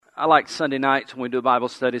I like Sunday nights when we do a Bible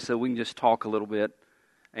study so we can just talk a little bit.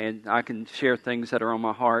 And I can share things that are on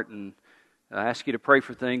my heart and ask you to pray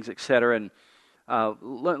for things, etc. And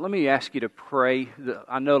let me ask you to pray.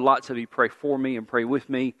 I know lots of you pray for me and pray with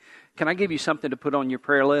me. Can I give you something to put on your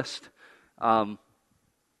prayer list? Lots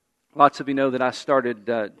of you know that I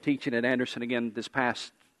started teaching at Anderson again this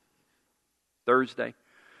past Thursday.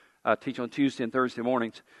 I teach on Tuesday and Thursday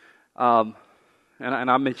mornings.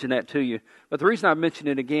 And I mentioned that to you. But the reason I mention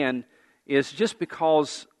it again is just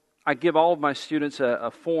because I give all of my students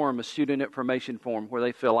a form, a student information form, where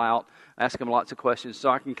they fill out, ask them lots of questions,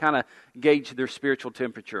 so I can kind of gauge their spiritual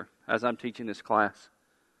temperature as I'm teaching this class.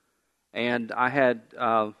 And I had,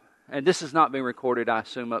 and this is not being recorded, I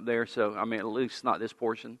assume, up there, so, I mean, at least not this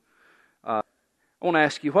portion. I want to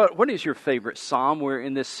ask you, what is your favorite psalm? We're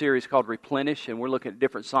in this series called Replenish, and we're looking at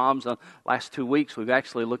different psalms. The last 2 weeks, we've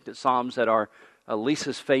actually looked at psalms that are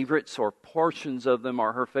Lisa's favorites, or portions of them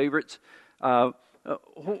are her favorites.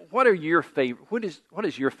 What are your favorite? What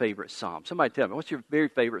is your favorite psalm? Somebody tell me. What's your very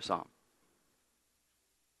favorite psalm?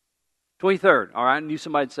 23rd. All right, I knew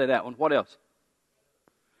somebody'd say that one. What else?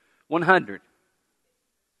 100.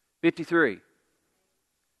 53.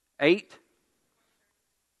 8.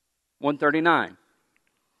 139.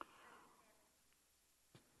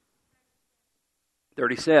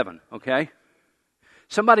 37. Okay.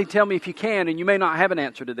 Somebody tell me if you can, and you may not have an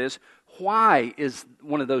answer to this, why is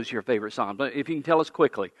one of those your favorite psalms? If you can tell us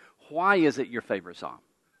quickly, why is it your favorite psalm?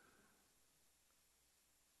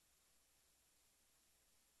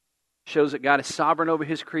 Shows that God is sovereign over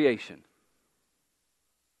His creation.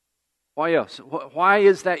 Why else? Why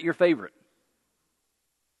is that your favorite?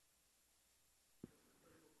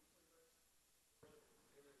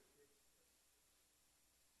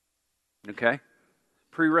 Okay.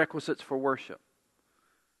 Prerequisites for worship.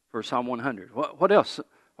 For Psalm 100. What else?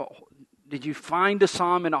 Did you find a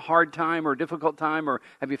psalm in a hard time or a difficult time? Or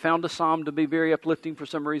have you found a psalm to be very uplifting for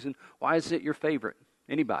some reason? Why is it your favorite?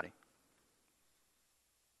 Anybody?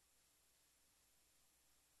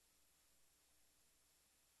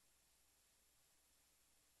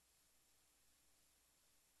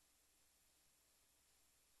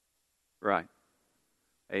 Right.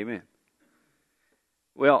 Amen.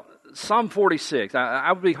 Well, Psalm 46,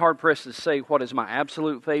 I would be hard-pressed to say what is my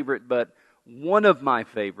absolute favorite, but one of my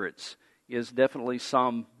favorites is definitely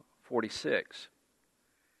Psalm 46.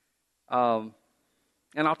 And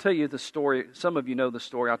I'll tell you the story. Some of you know the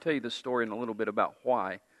story. I'll tell you the story in a little bit about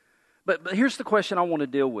why. But here's the question I want to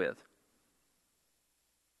deal with.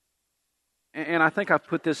 And I think I've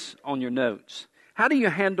put this on your notes. How do you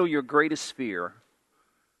handle your greatest fear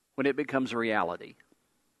when it becomes a reality?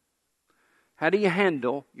 How do you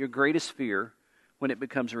handle your greatest fear when it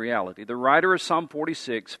becomes a reality? The writer of Psalm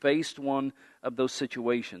 46 faced one of those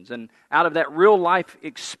situations. And out of that real life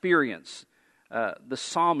experience, the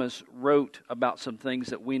psalmist wrote about some things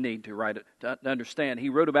that we need to understand. He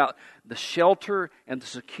wrote about the shelter and the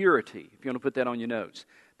security, if you want to put that on your notes,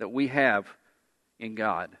 that we have in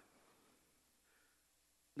God.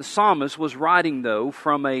 The psalmist was writing, though,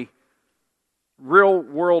 from a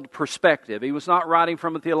real-world perspective. He was not writing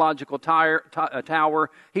from a theological tower.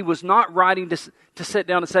 He was not writing to sit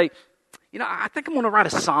down and say, I think I'm going to write a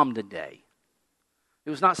psalm today. He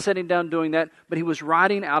was not sitting down doing that, but he was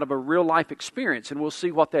writing out of a real-life experience, and we'll see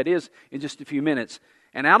what that is in just a few minutes.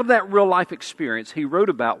 And out of that real-life experience, he wrote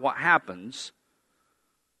about what happens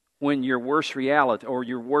when your worst reality or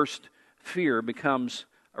your worst fear becomes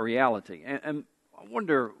a reality. And I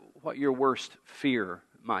wonder what your worst fear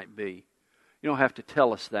might be. You don't have to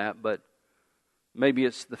tell us that, but maybe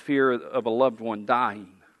it's the fear of a loved one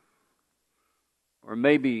dying. Or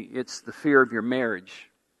maybe it's the fear of your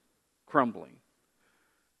marriage crumbling.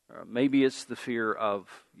 Or maybe it's the fear of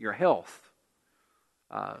your health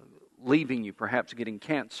leaving you, perhaps getting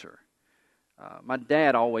cancer. My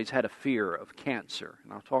dad always had a fear of cancer,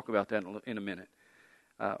 and I'll talk about that in a minute.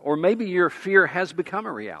 Or maybe your fear has become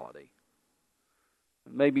a reality.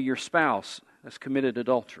 Maybe your spouse has committed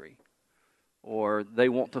adultery. Or they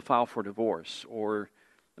want to file for divorce, or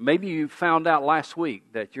maybe you found out last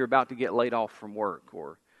week that you're about to get laid off from work,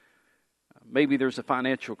 or maybe there's a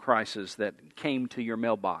financial crisis that came to your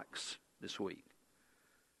mailbox this week.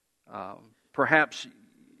 Perhaps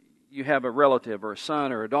you have a relative or a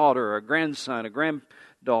son or a daughter or a grandson, a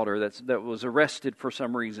granddaughter that was arrested for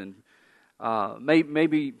some reason.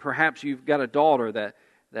 Maybe perhaps you've got a daughter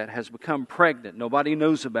that has become pregnant. Nobody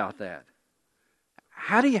knows about that.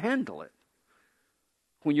 How do you handle it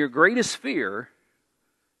when your greatest fear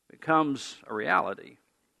becomes a reality?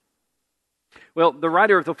 Well, the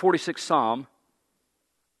writer of the 46th Psalm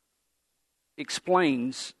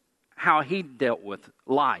explains how he dealt with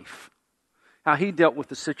life, how he dealt with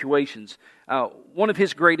the situations. One of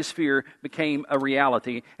his greatest fear became a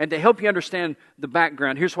reality. And to help you understand the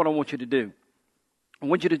background, here's what I want you to do. I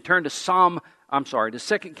want you to turn to to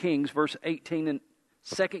 2 Kings, verse 18 and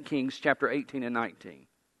 2 Kings chapter 18 and 19.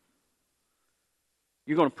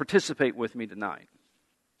 You're going to participate with me tonight.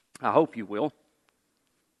 I hope you will.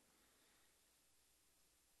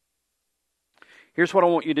 Here's what I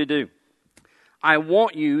want you to do. I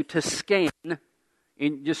want you to scan,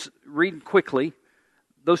 and just read quickly,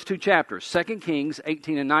 those two chapters, 2 Kings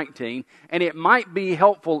 18 and 19, and it might be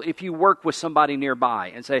helpful if you work with somebody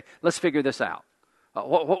nearby and say, let's figure this out.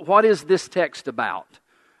 What is this text about?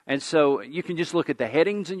 And so you can just look at the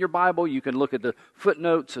headings in your Bible, you can look at the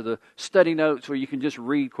footnotes or the study notes, or you can just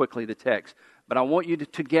read quickly the text. But I want you to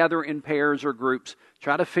together in pairs or groups,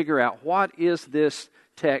 try to figure out what is this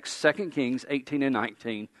text, 2 Kings 18 and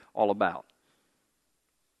 19, all about.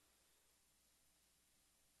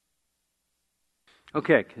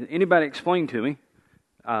 Okay, can anybody explain to me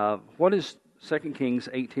what is 2 Kings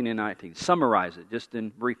 18 and 19? Summarize it just in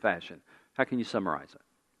brief fashion. How can you summarize it?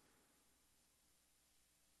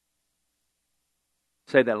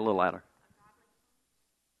 Say that a little louder.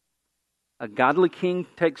 A godly king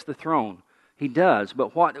takes the throne. He does,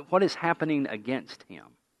 but what is happening against him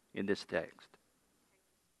in this text?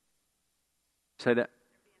 Say that.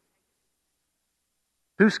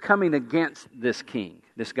 Who's coming against this king,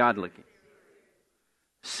 this godly king?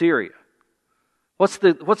 Syria. What's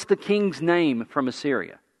the king's name from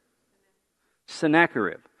Assyria?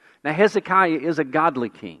 Sennacherib. Now Hezekiah is a godly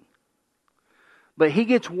king, but he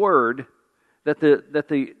gets word that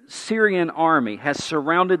the Syrian army has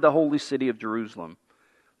surrounded the holy city of Jerusalem.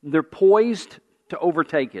 They're poised to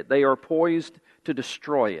overtake it. They are poised to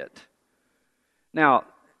destroy it. Now,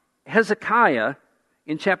 Hezekiah,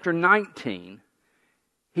 in chapter 19,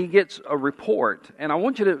 he gets a report, and I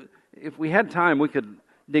want you to, if we had time, we could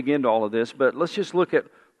dig into all of this, but let's just look at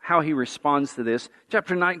how he responds to this.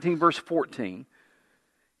 Chapter 19, verse 14.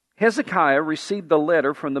 Hezekiah received the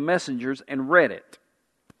letter from the messengers and read it.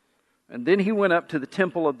 And then he went up to the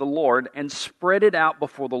temple of the Lord and spread it out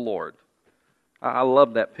before the Lord. I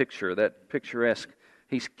love that picture, that picturesque.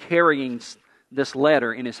 He's carrying this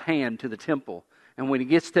letter in his hand to the temple. And when he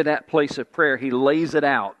gets to that place of prayer, he lays it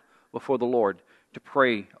out before the Lord to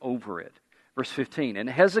pray over it. Verse 15, and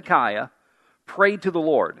Hezekiah prayed to the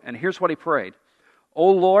Lord. And here's what he prayed.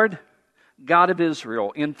 O Lord, God of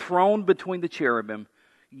Israel, enthroned between the cherubim,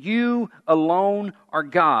 you alone are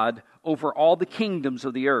God over all the kingdoms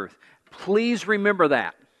of the earth. Please remember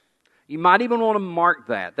that. You might even want to mark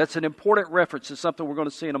that. That's an important reference to something we're going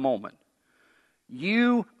to see in a moment.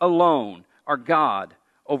 You alone are God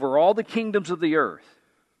over all the kingdoms of the earth.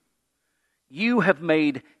 You have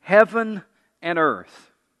made heaven and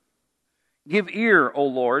earth. Give ear, O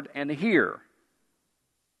Lord, and hear.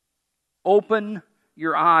 Open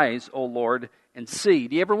your eyes, O Lord, and see.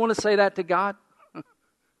 Do you ever want to say that to God?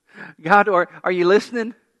 God, are you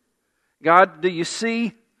listening? God, do you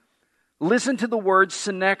see? Listen to the words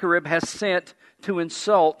Sennacherib has sent to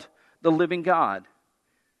insult the living God.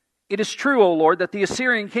 It is true, O Lord, that the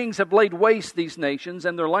Assyrian kings have laid waste these nations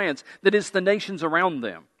and their lands, that is, the nations around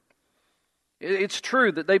them. It's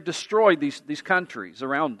true that they've destroyed these countries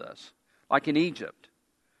around us, like in Egypt.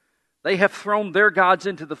 They have thrown their gods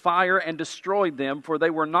into the fire and destroyed them, for they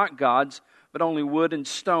were not gods, but only wood and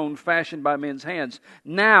stone fashioned by men's hands.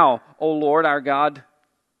 Now, O Lord our God,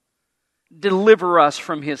 deliver us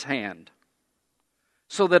from his hand,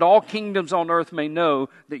 so that all kingdoms on earth may know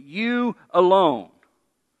that you alone,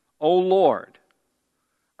 O Lord,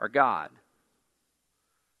 are God.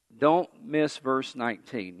 Don't miss verse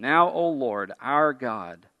 19. Now, O Lord, our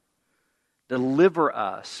God, deliver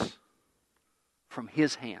us from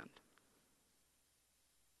his hand,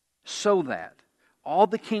 so that all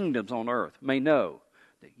the kingdoms on earth may know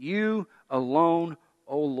that you alone,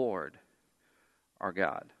 O Lord, are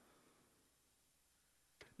God.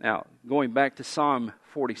 Now, going back to Psalm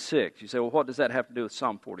 46, you say, well, what does that have to do with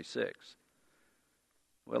Psalm 46?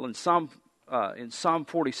 Well, in Psalm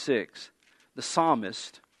 46, the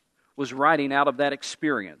psalmist was writing out of that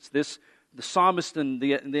experience. The psalmist and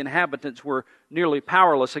the inhabitants were nearly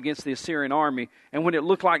powerless against the Assyrian army, and when it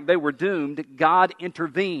looked like they were doomed, God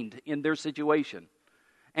intervened in their situation.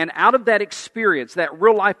 And out of that experience, that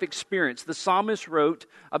real-life experience, the psalmist wrote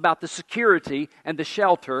about the security and the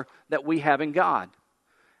shelter that we have in God.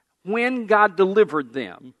 When God delivered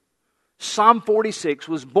them, Psalm 46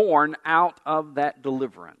 was born out of that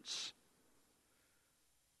deliverance.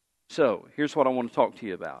 So, here's what I want to talk to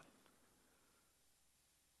you about.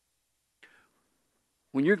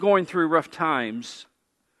 When you're going through rough times,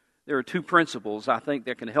 There are two principles I think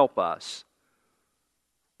that can help us.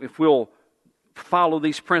 If we'll follow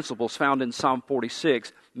these principles found in Psalm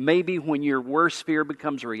 46, maybe when your worst fear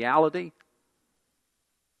becomes reality,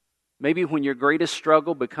 maybe when your greatest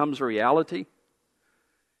struggle becomes reality,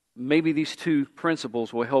 maybe these two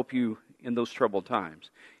principles will help you in those troubled times.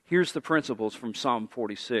 Here's the principles from Psalm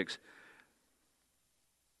 46.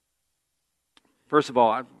 First of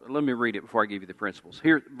all, let me read it before I give you the principles.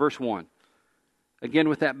 Here, verse 1. Again,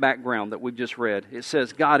 with that background that we've just read, it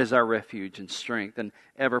says, God is our refuge and strength and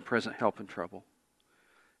ever-present help in trouble.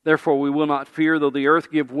 Therefore we will not fear, though the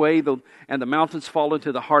earth give way, and the mountains fall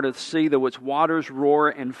into the heart of the sea, though its waters roar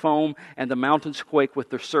and foam, and the mountains quake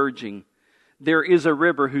with their surging. There is a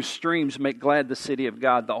river whose streams make glad the city of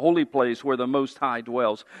God, the holy place where the Most High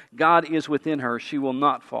dwells. God is within her, she will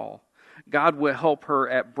not fall. God will help her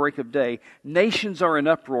at break of day. Nations are in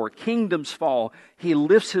uproar, kingdoms fall. He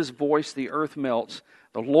lifts His voice, the earth melts.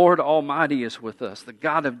 The Lord Almighty is with us. The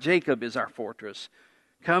God of Jacob is our fortress.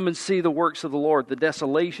 Come and see the works of the Lord, the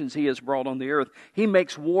desolations He has brought on the earth. He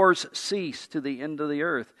makes wars cease to the end of the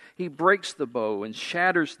earth. He breaks the bow and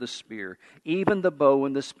shatters the spear, even the bow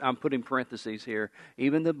and the, I'm putting parentheses here,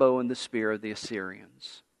 even the bow and the spear of the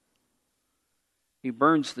Assyrians. He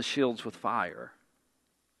burns the shields with fire.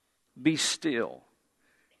 Be still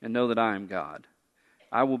and know that I am God.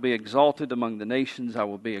 I will be exalted among the nations. I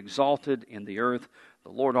will be exalted in the earth. The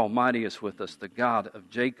Lord Almighty is with us. The God of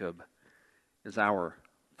Jacob is our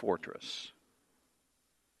fortress.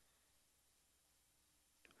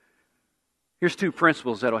 Here's two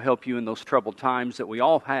principles that will help you in those troubled times that we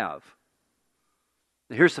all have.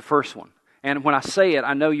 Here's the first one. And when I say it,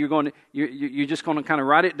 I know you're just going to kind of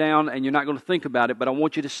write it down and you're not going to think about it, but I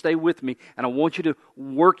want you to stay with me and I want you to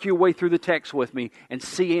work your way through the text with me and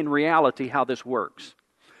see in reality how this works.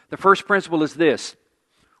 The first principle is this.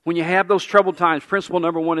 When you have those troubled times, principle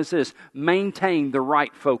number one is this: maintain the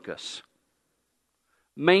right focus.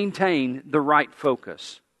 Maintain the right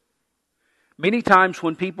focus. Many times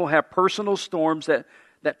when people have personal storms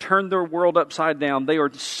that turn their world upside down, they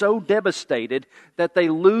are so devastated that they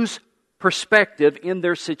lose perspective in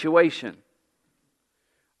their situation.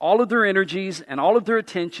 All of their energies and all of their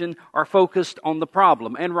attention are focused on the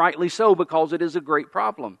problem, and rightly so, because it is a great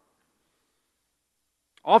problem.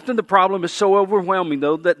 Often the problem is so overwhelming,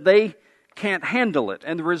 though, that they can't handle it,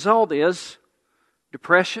 and the result is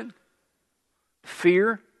depression,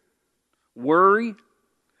 fear, worry,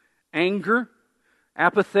 anger,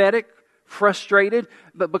 apathetic, frustrated,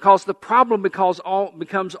 but because the problem becomes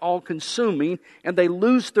all-consuming and they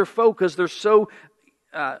lose their focus, they're so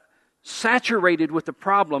saturated with the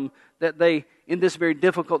problem that they, in this very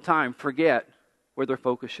difficult time, forget where their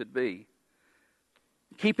focus should be.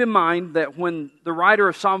 Keep in mind that when the writer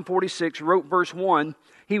of Psalm 46 wrote verse 1,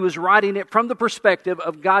 he was writing it from the perspective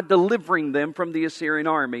of God delivering them from the Assyrian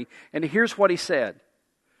army. And here's what he said: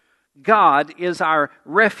 God is our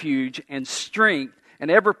refuge and strength and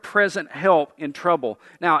ever-present help in trouble.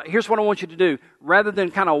 Now, here's what I want you to do. Rather than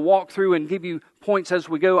kind of walk through and give you points as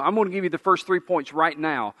we go, I'm going to give you the first 3 points right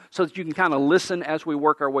now so that you can kind of listen as we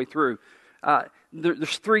work our way through.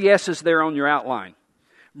 There's 3 S's there on your outline.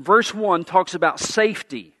 Verse 1 talks about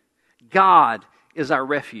safety. God is our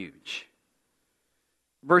refuge.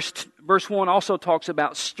 Verse 1 also talks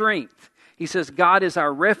about strength. He says God is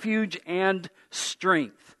our refuge and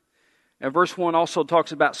strength. And verse 1 also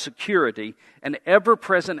talks about security and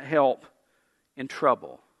ever-present help in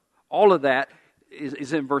trouble. All of that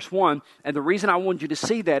is in verse 1. And the reason I want you to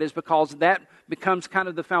see that is because that becomes kind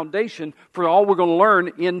of the foundation for all we're going to learn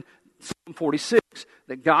in Psalm 46.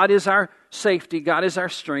 That God is our safety, God is our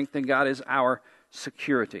strength, and God is our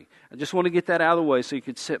security. I just want to get that out of the way so you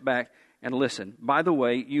can sit back and listen. By the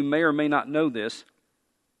way, you may or may not know this.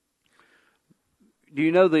 Do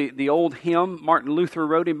you know the old hymn Martin Luther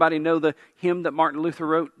wrote? Anybody know the hymn that Martin Luther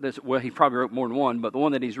wrote? Well, he probably wrote more than one, but the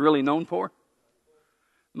one that he's really known for?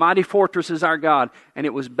 Mighty fortress is our God. And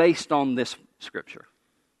it was based on this scripture.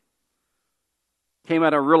 Came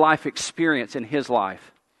out of a real life experience in his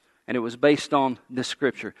life. And it was based on this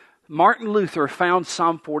scripture. Martin Luther found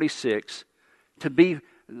Psalm 46 to be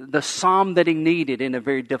the psalm that he needed in a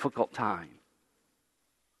very difficult time.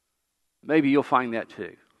 Maybe you'll find that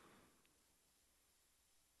too.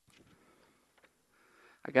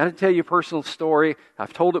 I got to tell you a personal story.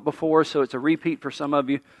 I've told it before, so it's a repeat for some of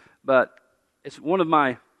you. But it's one of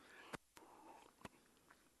my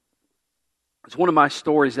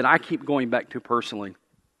stories that I keep going back to personally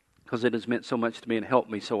because it has meant so much to me and helped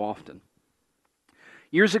me so often.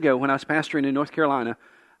 Years ago, when I was pastoring in North Carolina,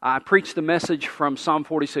 I preached a message from Psalm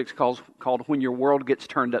 46 called When Your World Gets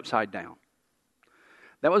Turned Upside Down.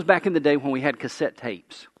 That was back in the day when we had cassette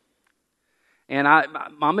tapes. And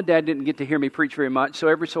Mom and Dad didn't get to hear me preach very much, so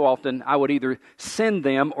every so often I would either send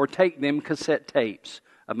them or take them cassette tapes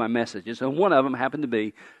of my messages. And one of them happened to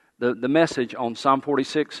be the message on Psalm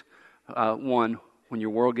 46, 1, when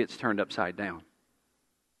your world gets turned upside down.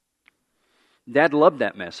 Dad loved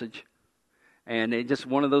that message. And it just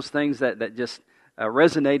one of those things that just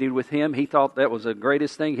resonated with him. He thought that was the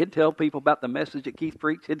greatest thing. He'd tell people about the message that Keith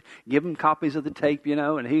preached. He'd give them copies of the tape,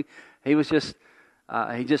 and he was just...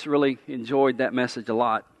 he just really enjoyed that message a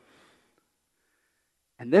lot.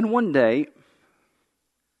 And then one day,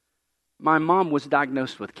 my mom was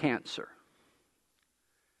diagnosed with cancer.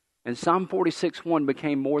 And Psalm 46:1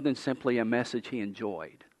 became more than simply a message he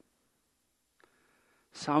enjoyed.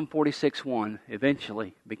 Psalm 46:1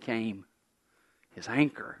 eventually became his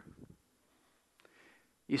anchor.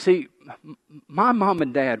 You see, my mom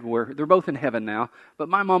and dad they're both in heaven now, but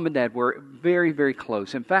my mom and dad were very, very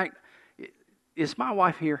close. In fact, is my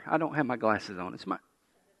wife here? I don't have my glasses on.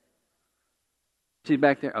 She's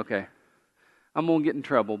back there? Okay. I'm going to get in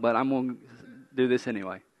trouble, but I'm going to do this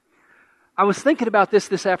anyway. I was thinking about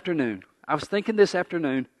this afternoon. I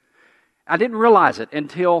didn't realize it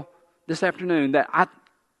until this afternoon that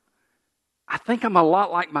I think I'm a lot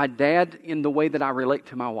like my dad in the way that I relate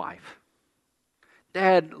to my wife.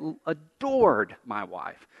 Dad adored my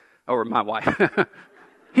wife.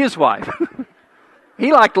 His wife.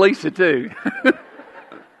 He liked Lisa too.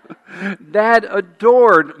 Dad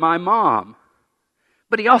adored my mom.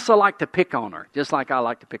 But he also liked to pick on her, just like I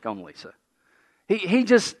like to pick on Lisa. He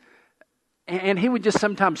would just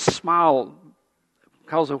sometimes smile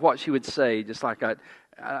because of what she would say, just like I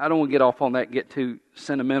don't want to get off on that, get too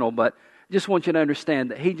sentimental, but I just want you to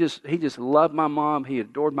understand that he just loved my mom, he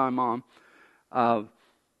adored my mom. And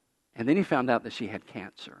then he found out that she had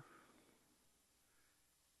cancer.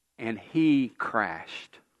 And he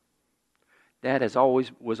crashed. Dad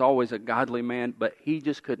was always a godly man, but he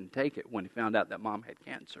just couldn't take it when he found out that Mom had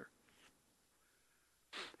cancer.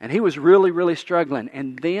 And he was really, really struggling.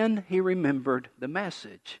 And then he remembered the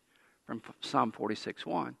message from Psalm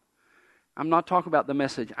 46:1. I'm not talking about the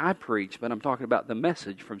message I preach, but I'm talking about the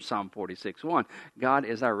message from Psalm 46:1. God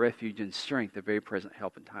is our refuge and strength, a very present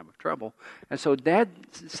help in time of trouble. And so Dad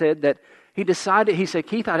said that he said,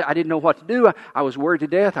 Keith, I didn't know what to do. I was worried to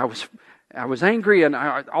death. I was angry and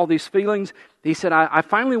all these feelings. He said, I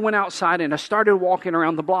finally went outside and I started walking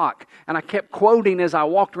around the block. And I kept quoting as I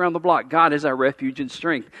walked around the block, God is our refuge and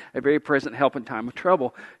strength, a very present help in time of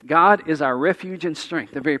trouble. God is our refuge and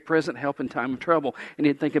strength, a very present help in time of trouble. And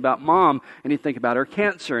he'd think about Mom, and he'd think about her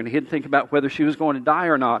cancer, and he'd think about whether she was going to die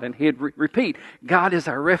or not. And he'd repeat, God is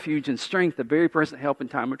our refuge and strength, a very present help in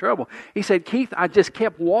time of trouble. He said, Keith, I just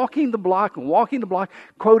kept walking the block,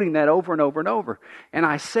 quoting that over and over and over. And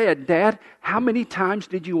I said, Dad, how many times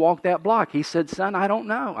did you walk that block? He said, son, I don't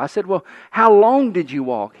know. I said, well, how long did you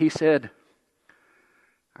walk? He said,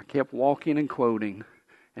 I kept walking and quoting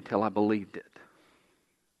until I believed it.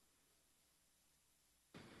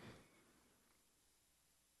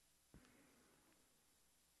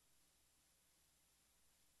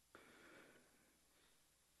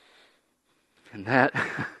 And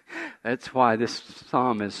that's why this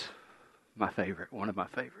psalm is my favorite, one of my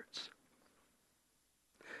favorites.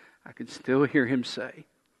 I could still hear him say,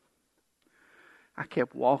 I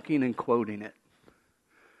kept walking and quoting it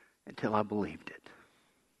until I believed it.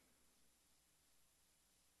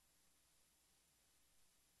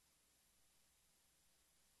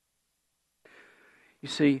 You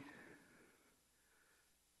see,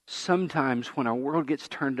 sometimes when our world gets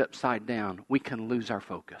turned upside down, we can lose our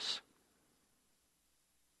focus.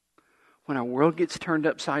 When our world gets turned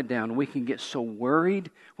upside down, we can get so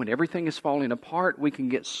worried. When everything is falling apart, we can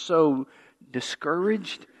get so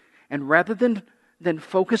discouraged. And rather than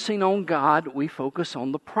focusing on God, we focus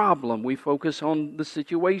on the problem. We focus on the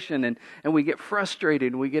situation. And we get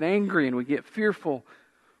frustrated, and we get angry, and we get fearful.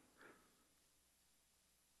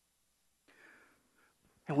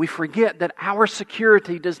 And we forget that our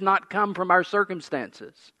security does not come from our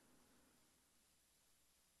circumstances.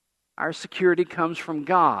 Our security comes from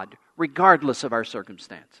God, regardless of our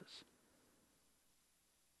circumstances.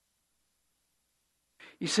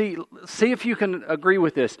 You see if you can agree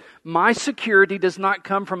with this. My security does not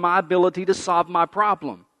come from my ability to solve my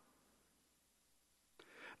problem.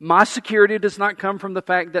 My security does not come from the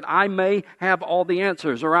fact that I may have all the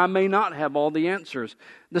answers or I may not have all the answers.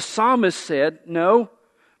 The psalmist said, no,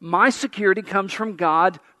 my security comes from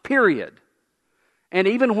God, period. And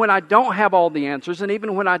even when I don't have all the answers, and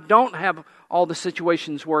even when I don't have all the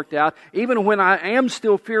situations worked out, even when I am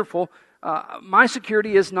still fearful, my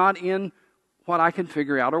security is not in what I can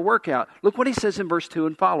figure out or work out. Look what he says in verse 2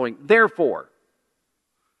 and following. Therefore,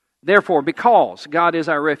 Therefore, because God is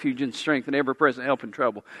our refuge and strength and ever-present help in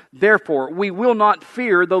trouble, therefore we will not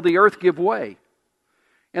fear though the earth give way,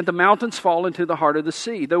 and the mountains fall into the heart of the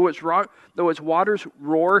sea, though its waters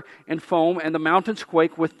roar and foam, and the mountains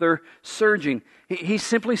quake with their surging. He's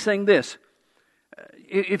simply saying this.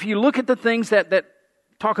 If you look at the things that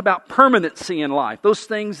talk about permanency in life, those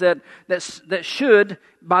things that should,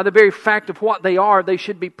 by the very fact of what they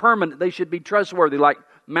should be permanent, they should be trustworthy, like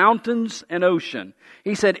mountains and ocean.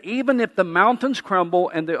 He said, even if the mountains crumble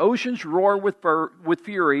and the oceans roar with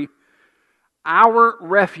fury, our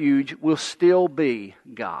refuge will still be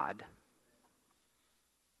God.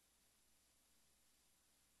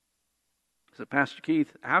 So, Pastor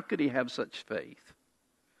Keith, how could he have such faith?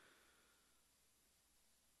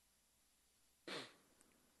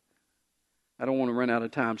 I don't want to run out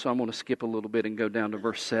of time, so I'm going to skip a little bit and go down to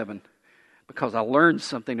verse 7. Because I learned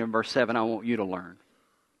something in verse 7 I want you to learn.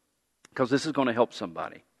 Because this is going to help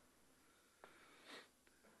somebody.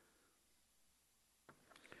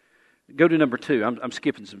 Go to number 2. I'm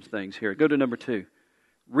skipping some things here. Go to number 2.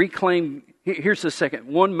 Reclaim. Here's the second.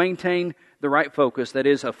 1, maintain the right focus. That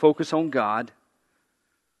is, a focus on God.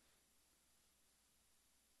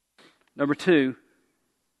 Number 2,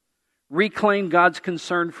 reclaim God's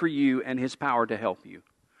concern for you and His power to help you.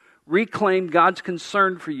 Reclaim God's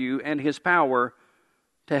concern for you and His power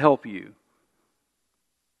to help you.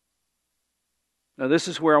 Now, this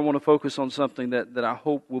is where I want to focus on something that I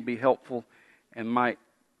hope will be helpful and might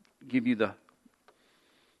give you the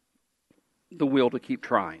will to keep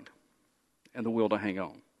trying and the will to hang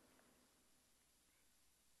on.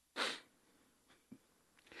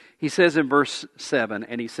 He says in verse 7,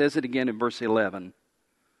 and he says it again in verse 11,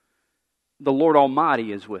 the Lord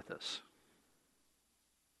Almighty is with us.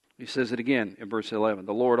 He says it again in verse 11,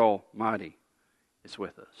 the Lord Almighty is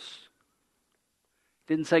with us.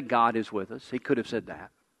 Didn't say God is with us. He could have said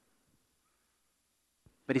that.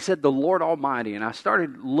 But he said the Lord Almighty, and I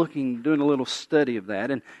started doing a little study of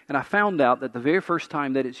that, and I found out that the very first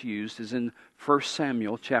time that it's used is in 1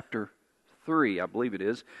 Samuel chapter 3, I believe it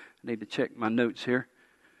is. I need to check my notes here.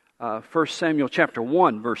 1 Samuel chapter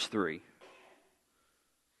 1, verse 3.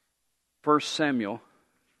 1 Samuel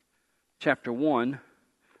chapter 1,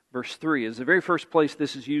 verse 3 is the very first place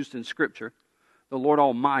this is used in Scripture. The Lord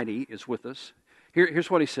Almighty is with us.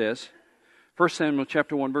 Here's what he says. 1 Samuel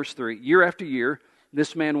chapter 1, verse 3. Year after year,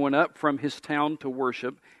 this man went up from his town to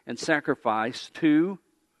worship and sacrifice to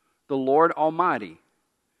the Lord Almighty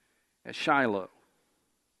at Shiloh.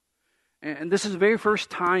 And this is the very first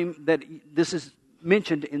time that this is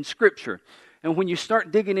mentioned in Scripture. And when you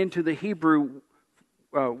start digging into the Hebrew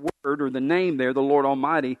word or the name there, the Lord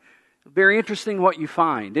Almighty, very interesting what you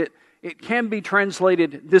find. It can be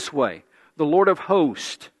translated this way. The Lord of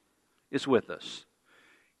hosts is with us.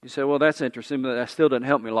 You say, well, that's interesting, but that still doesn't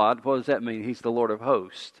help me a lot. What does that mean? He's the Lord of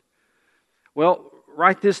hosts. Well,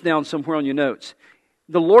 write this down somewhere on your notes.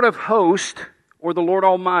 The Lord of hosts, or the Lord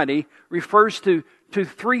Almighty, refers to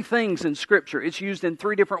 3 things in Scripture. It's used in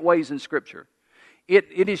 3 different ways in Scripture.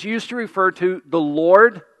 It is used to refer to the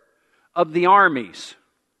Lord of the armies.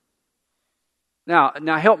 Now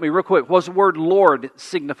help me real quick. What does the word Lord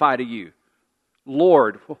signify to you?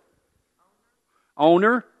 Lord.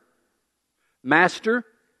 Owner. Master.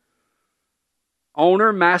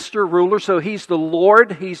 Owner, master, ruler. So He's the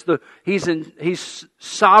Lord. He's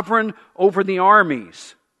sovereign over the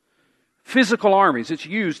armies. Physical armies. It's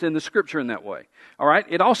used in the Scripture in that way. All right.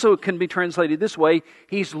 It also can be translated this way.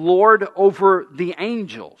 He's Lord over the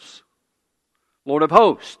angels. Lord of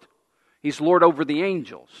hosts. He's Lord over the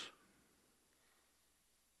angels.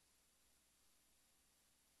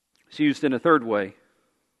 It's used in a third way.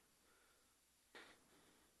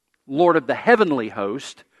 Lord of the heavenly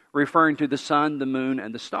host, referring to the sun, the moon,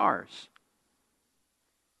 and the stars.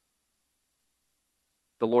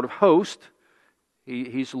 The Lord of hosts,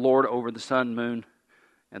 He's Lord over the sun, moon,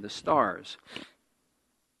 and the stars.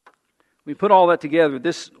 We put all that together.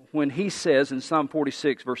 This, when He says in Psalm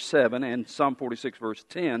 46, verse 7, and Psalm 46, verse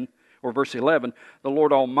 10, or verse 11, the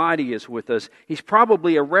Lord Almighty is with us. He's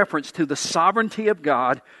probably a reference to the sovereignty of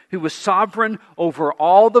God, who was sovereign over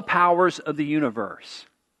all the powers of the universe.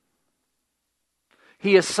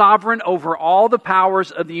 He is sovereign over all the powers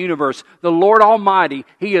of the universe. The Lord Almighty,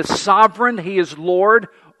 He is sovereign, He is Lord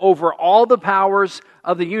over all the powers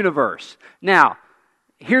of the universe. Now,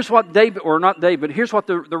 here's what here's what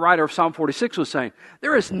the writer of Psalm 46 was saying.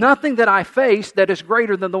 There is nothing that I face that is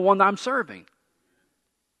greater than the one I'm serving.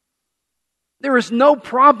 There is no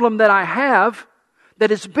problem that I have that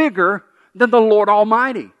is bigger than the Lord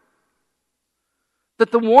Almighty.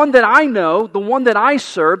 that the one that I know, the one that I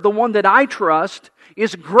serve, the one that I trust,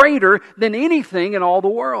 is greater than anything in all the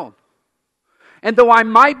world. And though I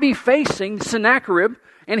might be facing Sennacherib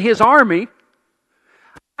and his army,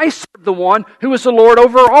 I serve the one who is the Lord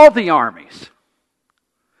over all the armies.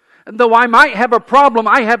 And though I might have a problem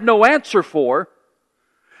I have no answer for,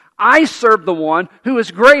 I serve the one who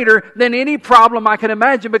is greater than any problem I can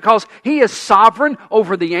imagine, because He is sovereign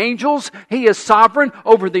over the angels. He is sovereign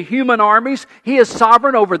over the human armies. He is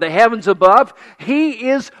sovereign over the heavens above. He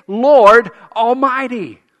is Lord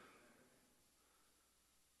Almighty.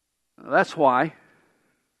 That's why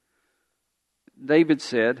David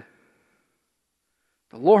said,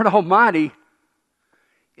 the Lord Almighty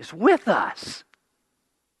is with us.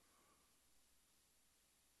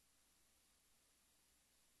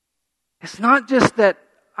 It's not just that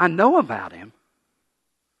I know about Him,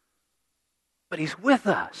 but He's with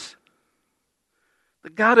us.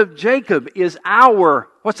 The God of Jacob is our,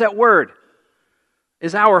 what's that word?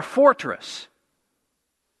 Is our fortress.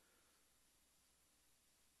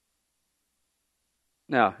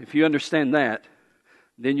 Now, if you understand that,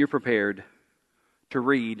 then you're prepared to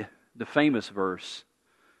read the famous verse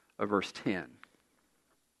of verse 10.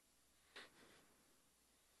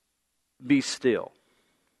 Be still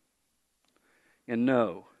and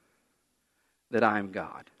know that I am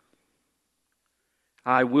God.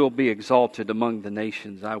 I will be exalted among the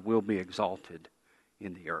nations. I will be exalted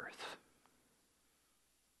in the earth.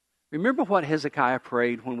 Remember what Hezekiah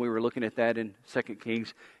prayed when we were looking at that in 2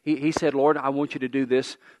 Kings? He said, Lord, I want you to do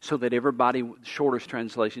this so that everybody, shortest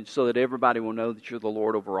translation, so that everybody will know that you're the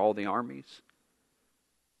Lord over all the armies.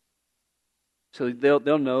 So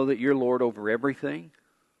they'll know that you're Lord over everything.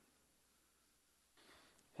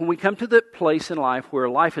 When we come to the place in life where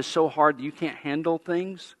life is so hard that you can't handle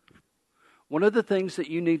things, one of the things that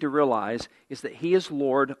you need to realize is that He is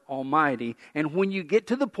Lord Almighty. And when you get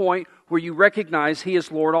to the point where you recognize He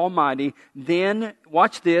is Lord Almighty, then,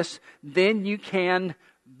 watch this, then you can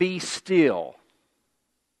be still.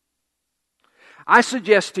 I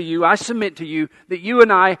suggest to you, I submit to you, that you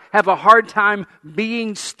and I have a hard time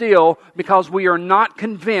being still because we are not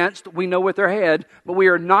convinced, we know with our head, but we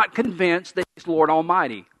are not convinced that He's Lord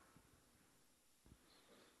Almighty.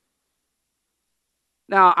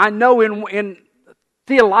 Now, I know in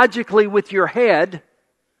theologically with your head,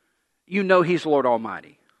 you know He's Lord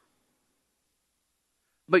Almighty.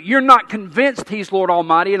 But you're not convinced He's Lord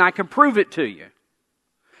Almighty, and I can prove it to you.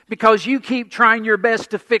 Because you keep trying your best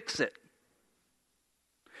to fix it.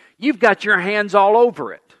 You've got your hands all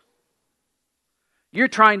over it. You're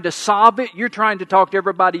trying to solve it. You're trying to talk to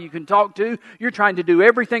everybody you can talk to. You're trying to do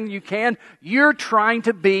everything you can. You're trying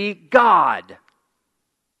to be God.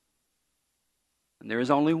 And there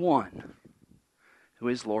is only one who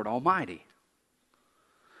is Lord Almighty.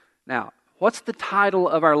 Now, what's the title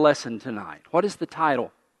of our lesson tonight? What is the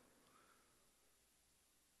title?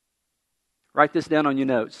 Write this down on your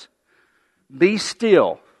notes. Be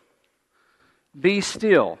still. Be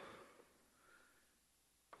still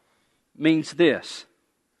means this.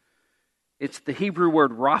 It's the Hebrew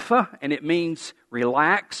word rapha, and it means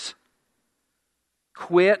relax,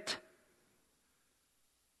 quit,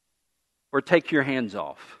 or take your hands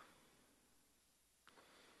off.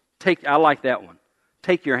 I like that one.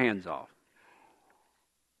 Take your hands off.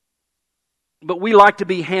 But we like to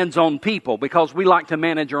be hands-on people because we like to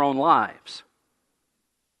manage our own lives.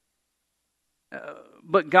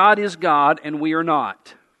 But God is God and we are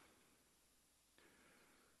not.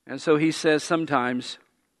 And so He says sometimes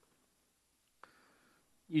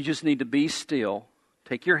you just need to be still,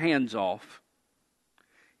 take your hands off,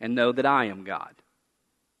 and know that I am God.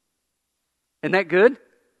 Isn't that good?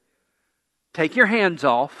 Take your hands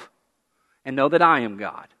off and know that I am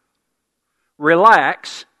God.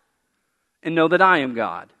 Relax and know that I am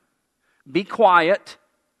God. Be quiet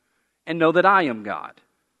and know that I am God.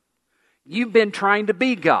 You've been trying to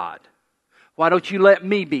be God. Why don't you let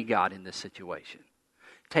me be God in this situation?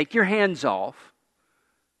 Take your hands off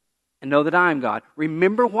and know that I am God.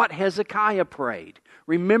 Remember what Hezekiah prayed.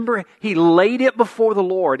 Remember, he laid it before the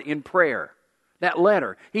Lord in prayer. That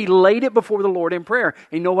letter. He laid it before the Lord in prayer.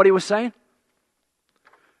 And you know what he was saying?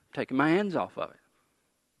 I'm taking my hands off of it.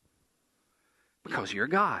 Because you're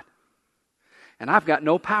God. And I've got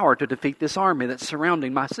no power to defeat this army that's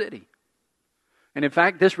surrounding my city. And in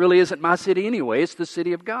fact, this really isn't my city anyway. It's the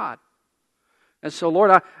city of God. And so,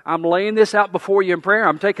 Lord, I'm laying this out before you in prayer.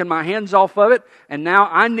 I'm taking my hands off of it. And now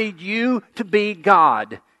I need you to be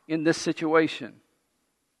God in this situation.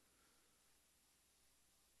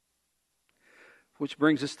 Which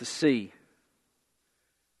brings us to C.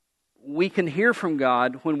 We can hear from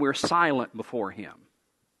God when we're silent before Him.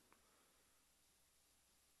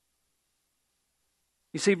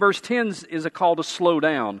 You see, verse 10 is a call to slow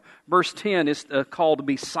down. Verse 10 is a call to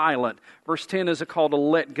be silent. Verse 10 is a call to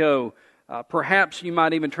let go. Perhaps you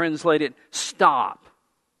might even translate it, stop.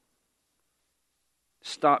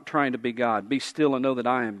 Stop trying to be God. Be still and know that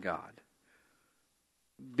I am God.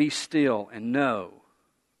 Be still and know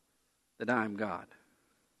that I am God.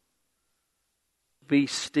 Be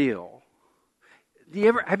still.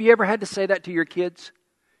 Have you ever had to say that to your kids?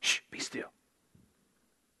 Shh, be still.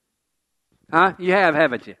 Huh? You have,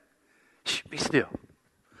 haven't you? Shh, be still.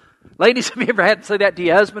 Ladies, have you ever had to say that to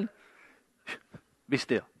your husband? Shh, be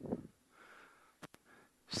still.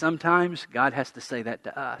 Sometimes God has to say that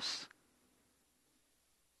to us.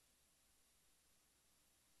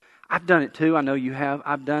 I've done it too. I know you have.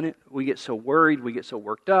 I've done it. We get so worried. We get so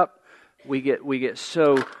worked up. We get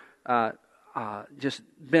so just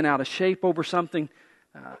bent out of shape over something.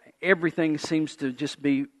 Everything seems to just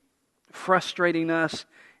be frustrating us.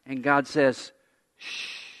 And God says,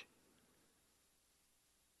 shh,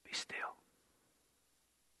 be still.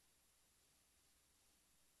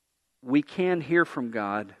 We can hear from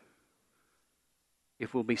God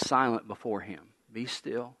if we'll be silent before Him. Be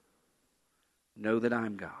still. Know that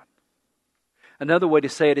I'm God. Another way to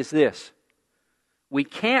say it is this. We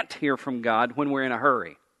can't hear from God when we're in a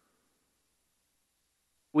hurry.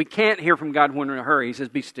 We can't hear from God when we're in a hurry. He says,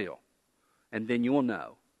 be still. And then you will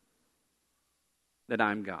know that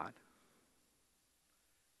I'm God.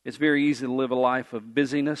 It's very easy to live a life of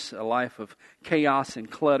busyness, a life of chaos and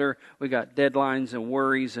clutter. We got deadlines and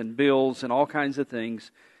worries and bills and all kinds of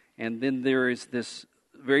things. And then there is this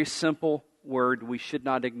very simple word we should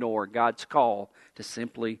not ignore, God's call to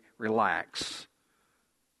simply relax.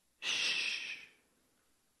 Shh.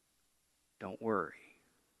 Don't worry.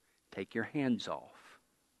 Take your hands off.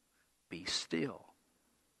 Be still.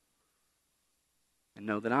 And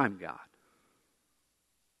know that I'm God.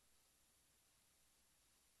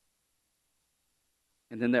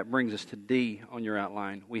 And then that brings us to D on your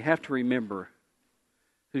outline. We have to remember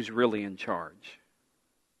who's really in charge.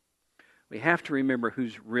 We have to remember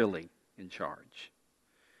who's really in charge.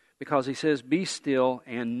 Because he says, be still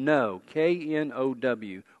and know.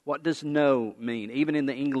 K-N-O-W. What does know mean? Even in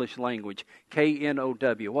the English language,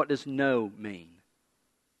 K-N-O-W. What does know mean?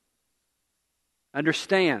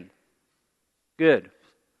 Understand. Good.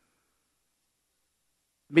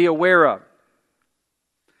 Be aware of.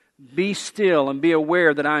 Be still and be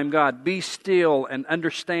aware that I am God. Be still and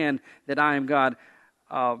understand that I am God.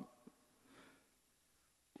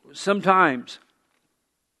 Sometimes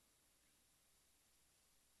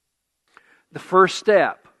the first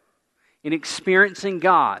step in experiencing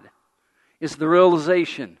God is the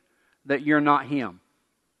realization that you're not Him.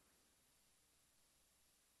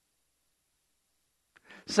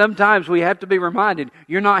 Sometimes we have to be reminded,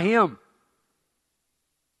 you're not Him.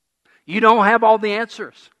 You don't have all the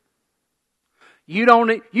answers. You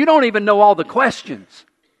don't even know all the questions.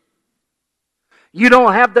 You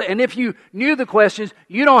don't have and if you knew the questions,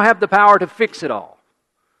 you don't have the power to fix it all.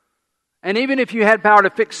 And even if you had power to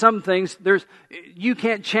fix some things, you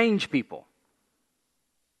can't change people.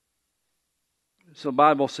 So the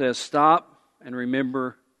Bible says, stop and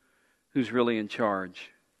remember who's really in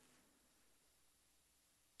charge.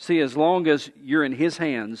 See, as long as you're in His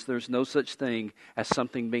hands, there's no such thing as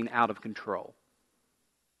something being out of control.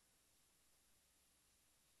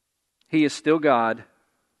 He is still God,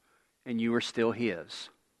 and you are still His.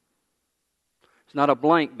 It's not a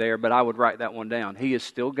blank there, but I would write that one down. He is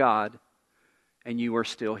still God, and you are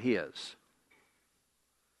still His.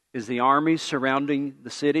 Is the army surrounding the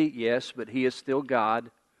city? Yes, but He is still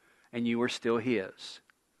God, and you are still His.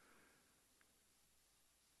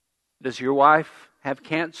 Does your wife have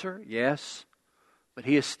cancer? Yes, but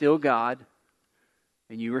He is still God,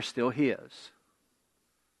 and you are still His.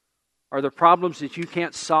 Are there problems that you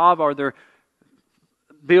can't solve? Are there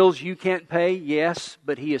bills you can't pay? Yes,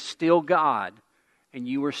 but He is still God, and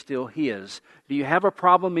you are still His. Do you have a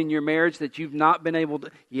problem in your marriage that you've not been able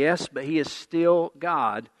to? Yes, but He is still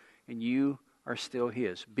God, and you are still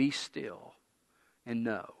His. Be still and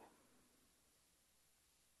know.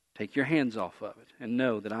 Take your hands off of it and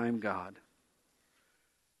know that I am God.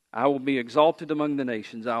 I will be exalted among the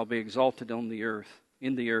nations. I will be exalted on the earth,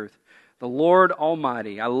 in the earth. The Lord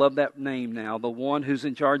Almighty, I love that name now, the one who's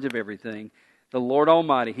in charge of everything. The Lord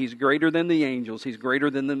Almighty, He's greater than the angels. He's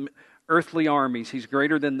greater than the earthly armies. He's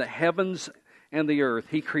greater than the heavens and the earth.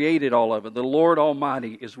 He created all of it. The Lord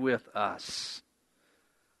Almighty is with us.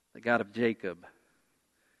 The God of Jacob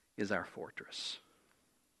is our fortress.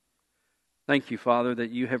 Thank you, Father,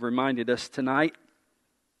 that you have reminded us tonight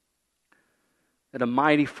that a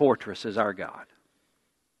mighty fortress is our God.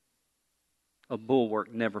 A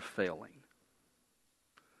bulwark never failing.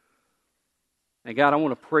 And God, I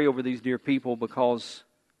want to pray over these dear people because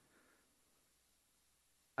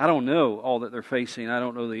I don't know all that they're facing. I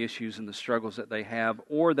don't know the issues and the struggles that they have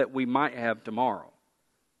or that we might have tomorrow.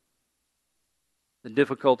 The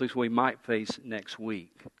difficulties we might face next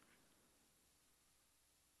week.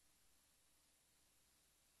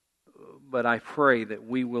 But I pray that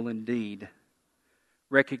we will indeed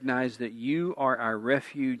recognize that you are our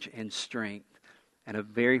refuge and strength and a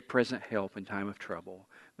very present help in time of trouble.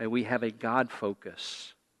 May we have a God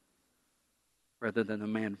focus rather than a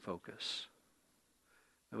man focus.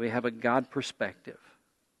 May we have a God perspective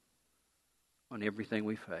on everything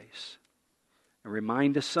we face. And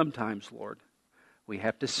remind us sometimes, Lord, we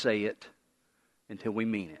have to say it until we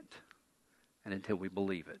mean it and until we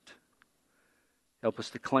believe it. Help us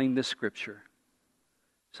to claim this Scripture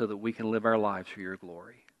so that we can live our lives for your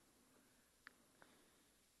glory.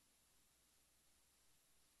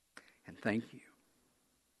 And thank you.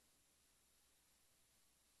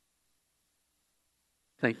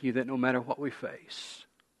 Thank you that no matter what we face,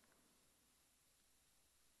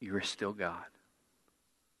 you are still God.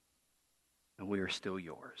 And we are still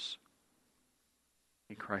yours.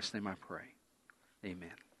 In Christ's name I pray.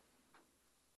 Amen.